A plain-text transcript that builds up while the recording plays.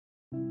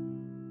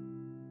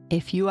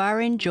If you are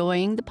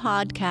enjoying the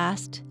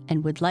podcast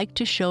and would like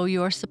to show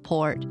your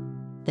support,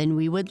 then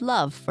we would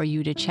love for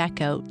you to check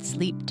out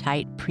Sleep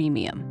Tight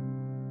Premium.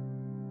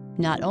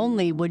 Not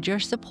only would your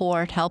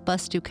support help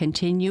us to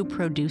continue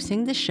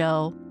producing the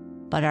show,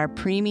 but our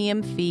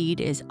premium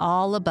feed is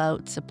all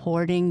about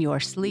supporting your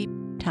sleep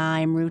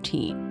time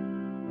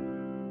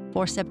routine.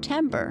 For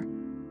September,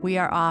 we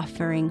are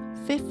offering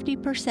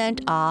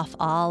 50% off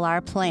all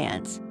our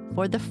plans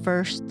for the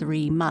first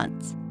 3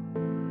 months,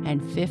 and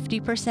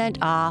 50%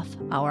 off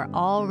our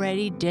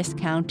already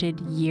discounted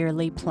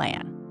yearly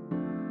plan.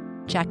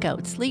 Check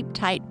out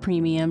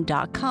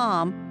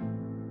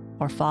sleeptightpremium.com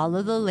or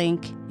follow the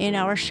link in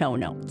our show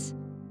notes.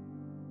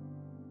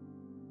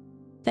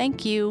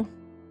 Thank you.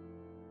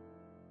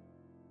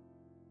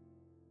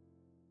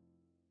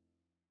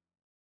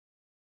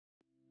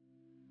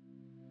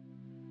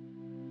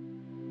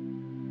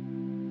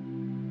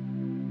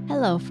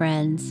 Hello,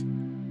 friends.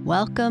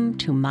 Welcome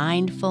to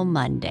Mindful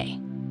Monday.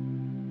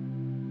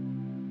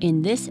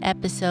 In this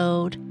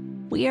episode,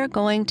 we are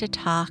going to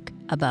talk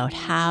about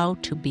how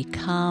to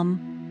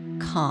become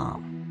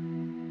calm.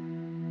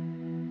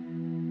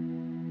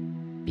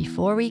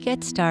 Before we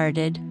get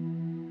started,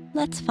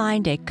 let's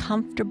find a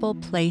comfortable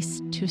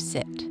place to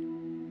sit.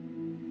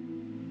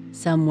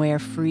 Somewhere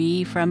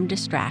free from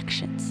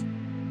distractions.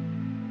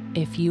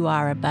 If you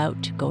are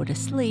about to go to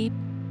sleep,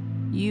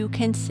 you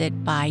can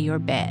sit by your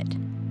bed.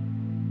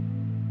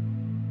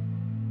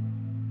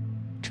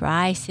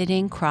 Try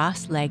sitting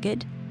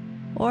cross-legged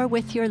or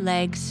with your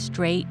legs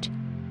straight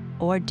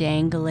or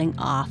dangling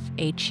off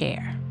a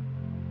chair.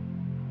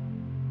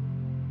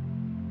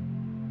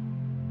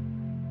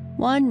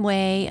 One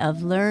way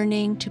of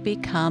learning to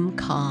become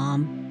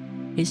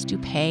calm is to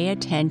pay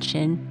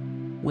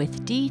attention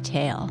with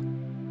detail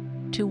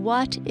to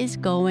what is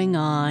going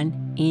on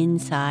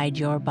inside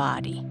your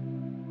body.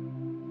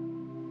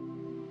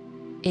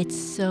 It's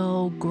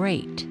so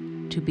great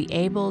to be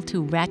able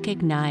to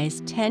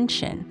recognize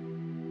tension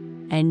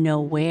and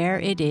know where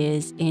it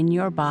is in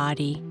your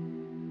body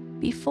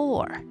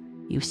before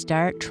you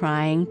start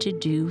trying to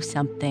do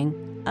something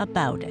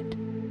about it.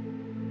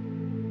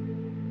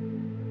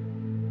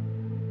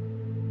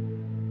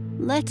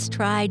 Let's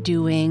try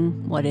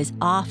doing what is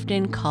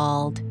often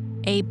called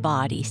a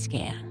body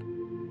scan.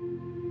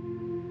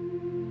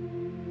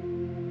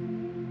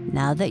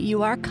 Now that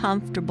you are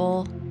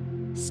comfortable,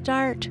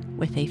 start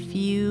with a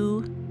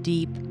few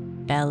deep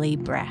belly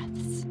breaths.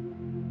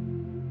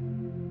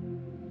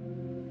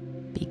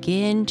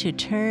 Begin to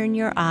turn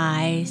your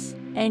eyes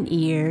and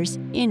ears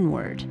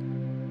inward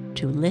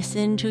to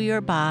listen to your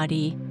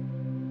body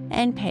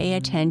and pay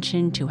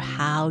attention to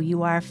how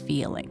you are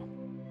feeling.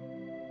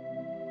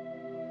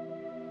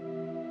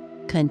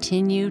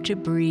 Continue to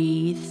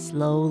breathe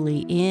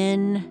slowly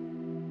in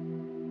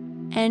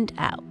and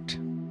out.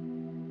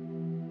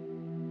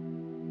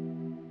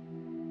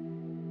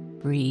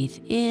 Breathe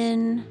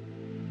in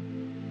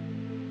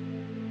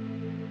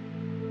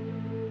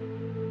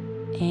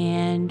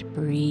and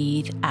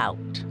breathe out.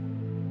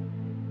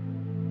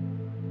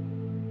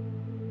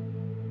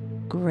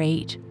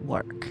 Great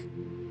work.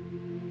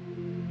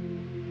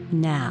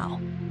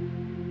 Now,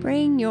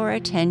 bring your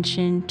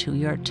attention to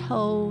your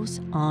toes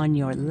on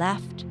your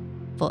left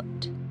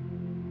foot.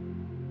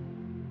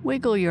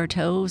 Wiggle your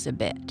toes a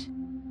bit.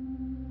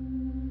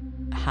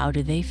 How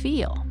do they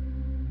feel?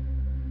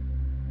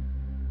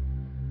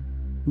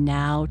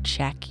 Now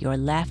check your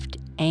left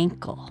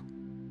ankle.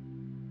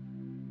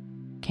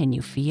 Can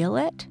you feel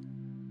it?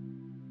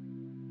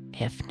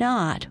 If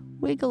not,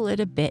 wiggle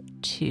it a bit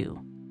too.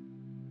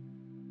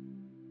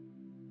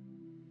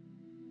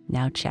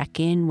 Now check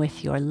in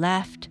with your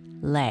left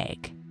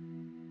leg.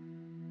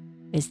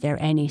 Is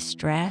there any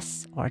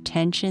stress or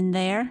tension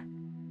there?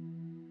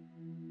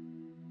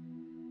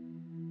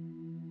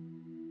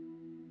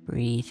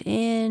 Breathe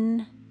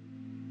in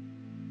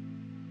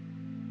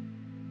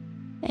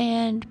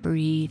and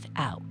breathe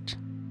out.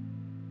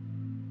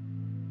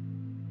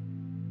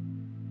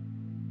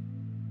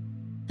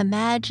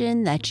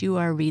 Imagine that you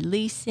are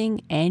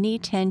releasing any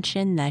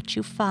tension that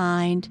you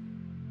find,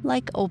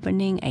 like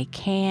opening a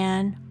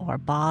can or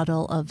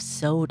bottle of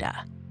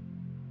soda.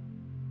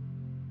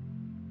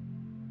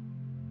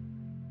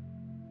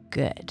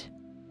 Good.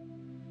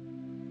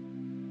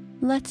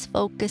 Let's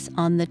focus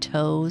on the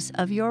toes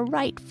of your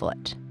right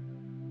foot.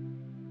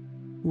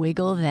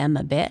 Wiggle them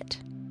a bit.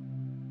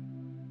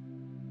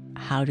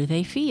 How do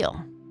they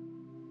feel?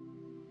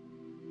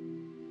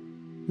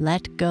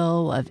 Let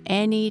go of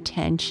any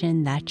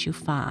tension that you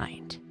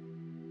find.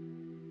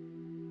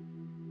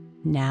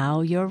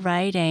 Now your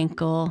right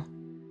ankle.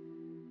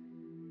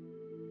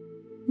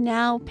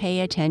 Now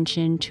pay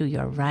attention to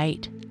your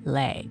right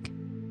leg.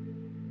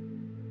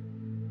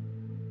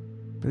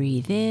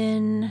 Breathe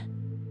in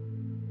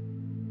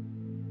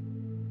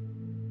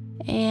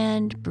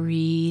and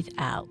breathe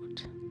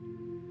out.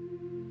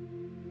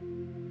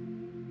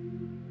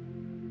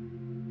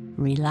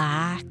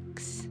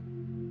 Relax.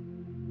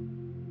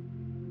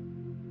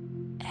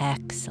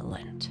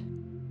 Excellent.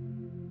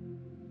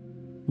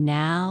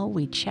 Now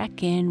we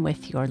check in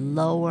with your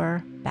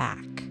lower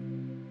back.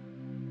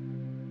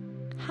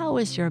 How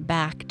is your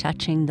back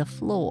touching the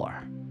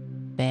floor,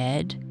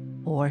 bed,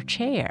 or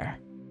chair?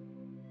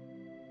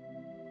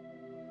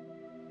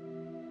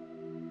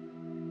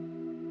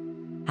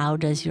 How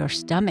does your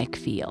stomach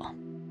feel?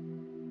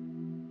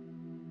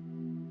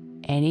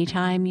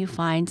 Anytime you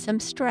find some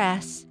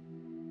stress,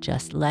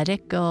 just let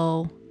it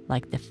go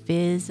like the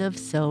fizz of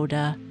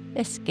soda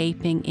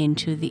escaping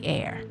into the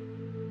air.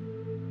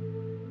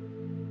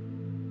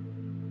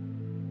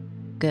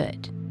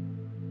 Good.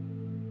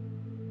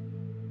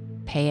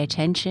 Pay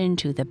attention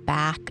to the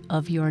back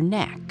of your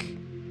neck.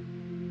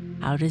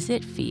 How does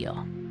it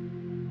feel?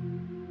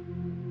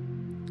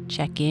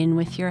 Check in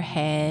with your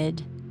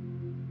head.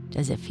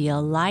 Does it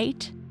feel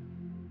light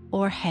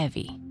or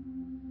heavy?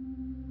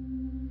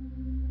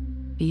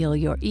 Feel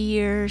your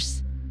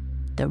ears,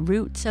 the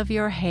roots of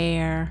your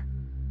hair,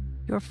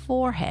 your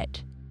forehead,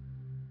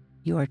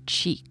 your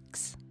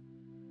cheeks.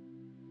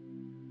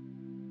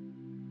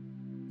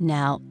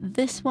 Now,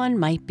 this one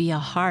might be a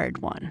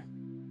hard one.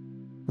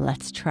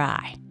 Let's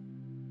try.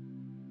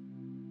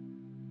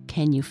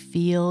 Can you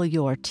feel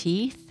your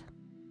teeth?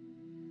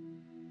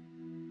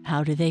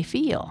 How do they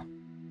feel?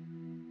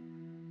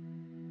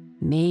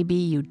 Maybe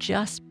you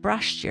just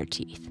brushed your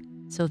teeth,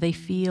 so they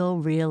feel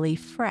really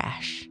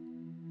fresh.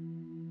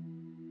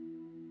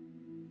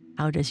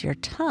 How does your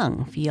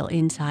tongue feel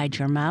inside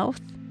your mouth?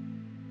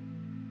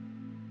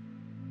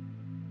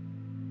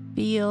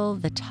 Feel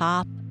the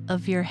top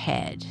of your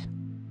head.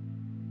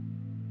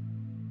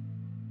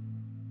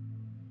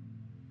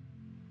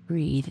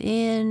 Breathe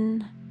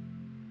in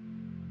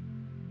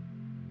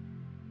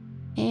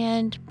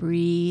and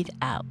breathe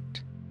out.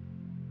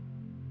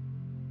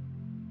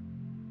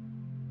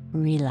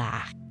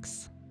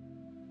 Relax.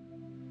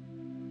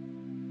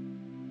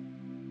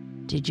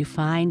 Did you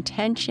find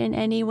tension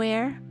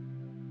anywhere?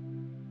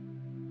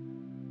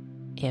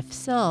 If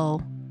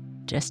so,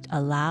 just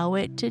allow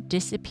it to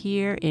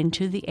disappear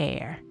into the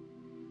air,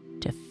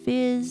 to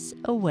fizz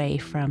away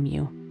from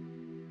you.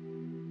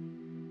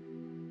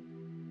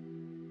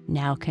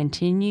 Now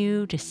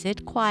continue to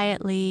sit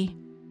quietly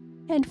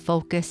and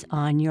focus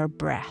on your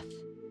breath.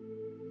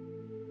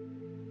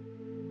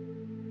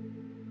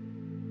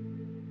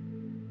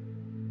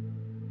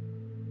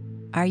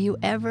 Are you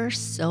ever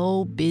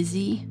so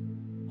busy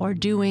or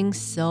doing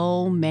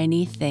so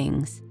many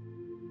things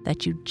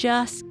that you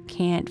just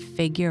can't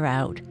figure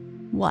out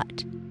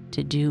what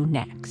to do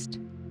next?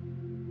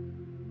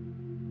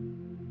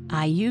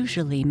 I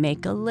usually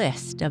make a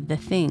list of the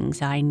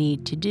things I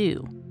need to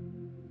do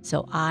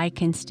so I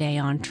can stay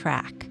on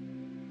track.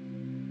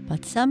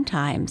 But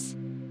sometimes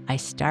I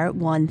start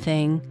one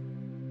thing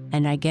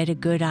and I get a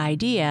good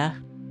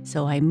idea,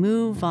 so I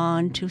move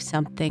on to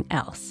something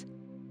else.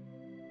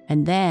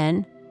 And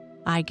then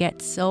I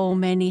get so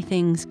many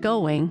things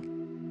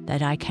going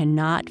that I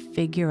cannot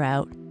figure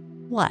out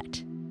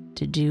what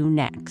to do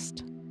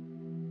next.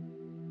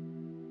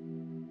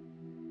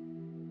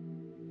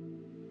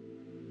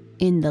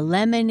 In The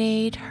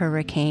Lemonade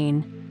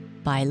Hurricane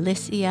by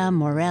Licia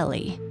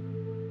Morelli,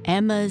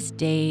 Emma's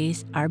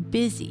days are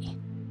busy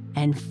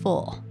and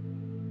full,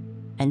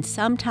 and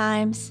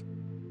sometimes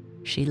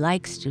she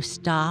likes to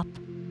stop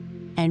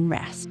and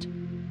rest.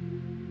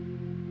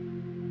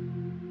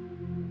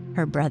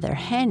 Her brother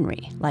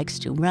Henry likes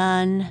to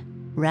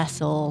run,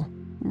 wrestle,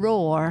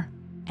 roar,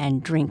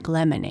 and drink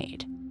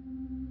lemonade.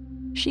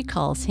 She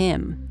calls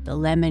him the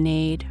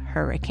Lemonade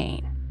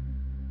Hurricane.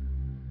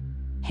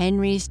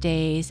 Henry's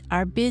days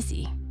are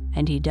busy,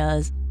 and he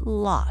does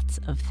lots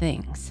of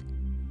things.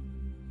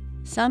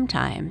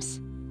 Sometimes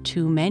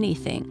too many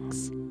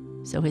things,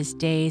 so his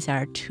days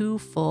are too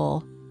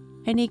full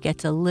and he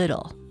gets a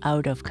little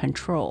out of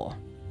control.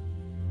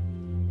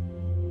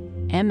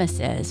 Emma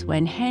says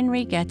when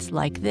Henry gets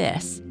like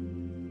this,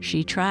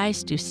 she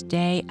tries to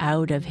stay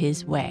out of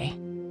his way,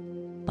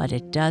 but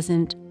it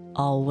doesn't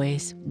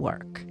always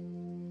work.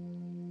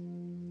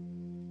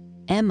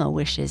 Emma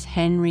wishes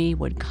Henry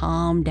would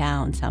calm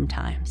down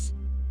sometimes.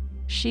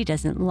 She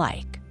doesn't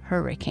like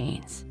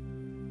hurricanes.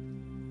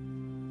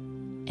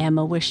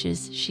 Emma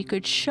wishes she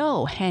could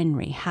show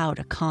Henry how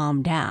to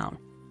calm down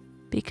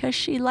because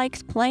she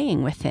likes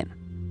playing with him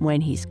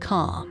when he's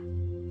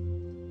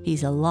calm.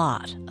 He's a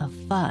lot of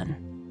fun.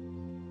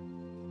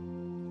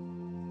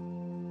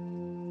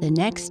 The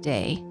next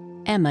day,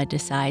 Emma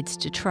decides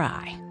to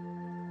try.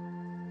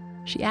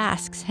 She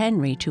asks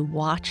Henry to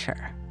watch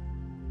her.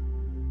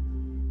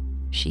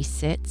 She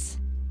sits,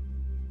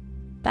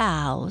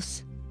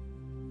 bows,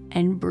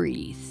 and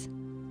breathes,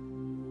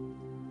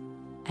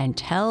 and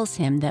tells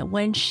him that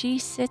when she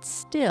sits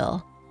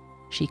still,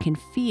 she can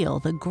feel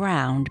the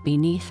ground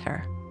beneath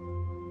her.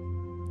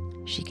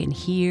 She can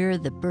hear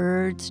the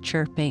birds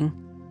chirping,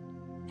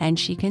 and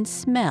she can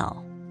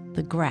smell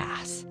the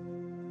grass.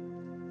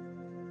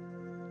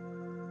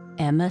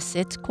 Emma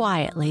sits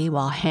quietly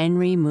while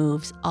Henry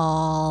moves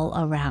all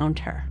around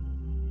her.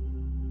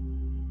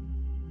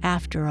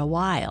 After a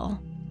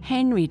while,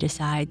 Henry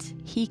decides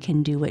he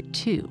can do it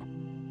too,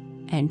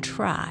 and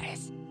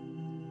tries.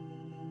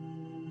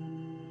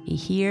 he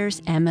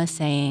hears Emma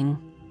saying,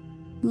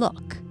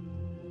 "Look,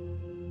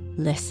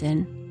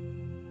 listen,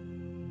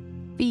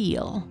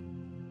 feel,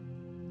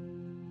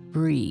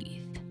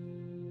 breathe."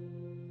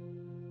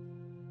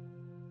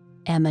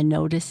 Emma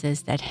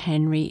notices that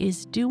Henry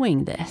is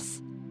doing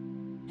this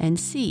and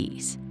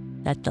sees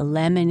that the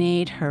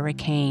lemonade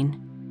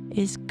hurricane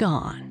is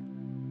gone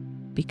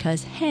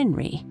because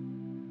Henry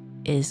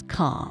is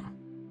calm.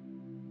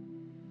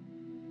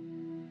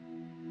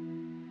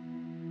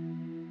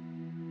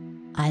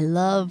 I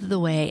love the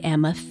way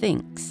Emma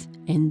thinks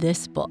in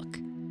this book,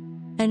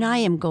 and I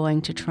am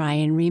going to try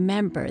and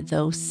remember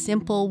those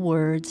simple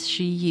words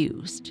she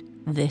used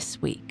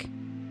this week.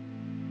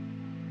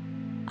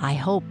 I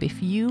hope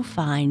if you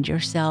find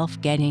yourself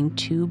getting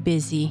too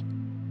busy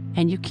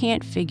and you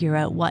can't figure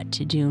out what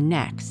to do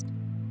next,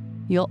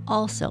 you'll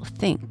also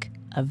think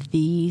of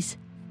these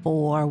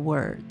 4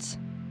 words.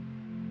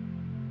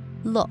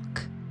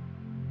 Look,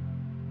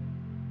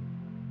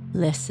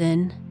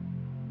 listen,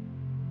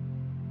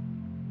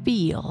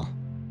 feel,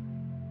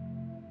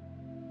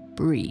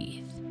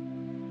 breathe.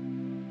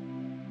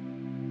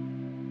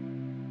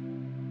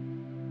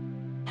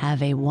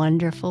 Have a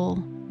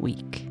wonderful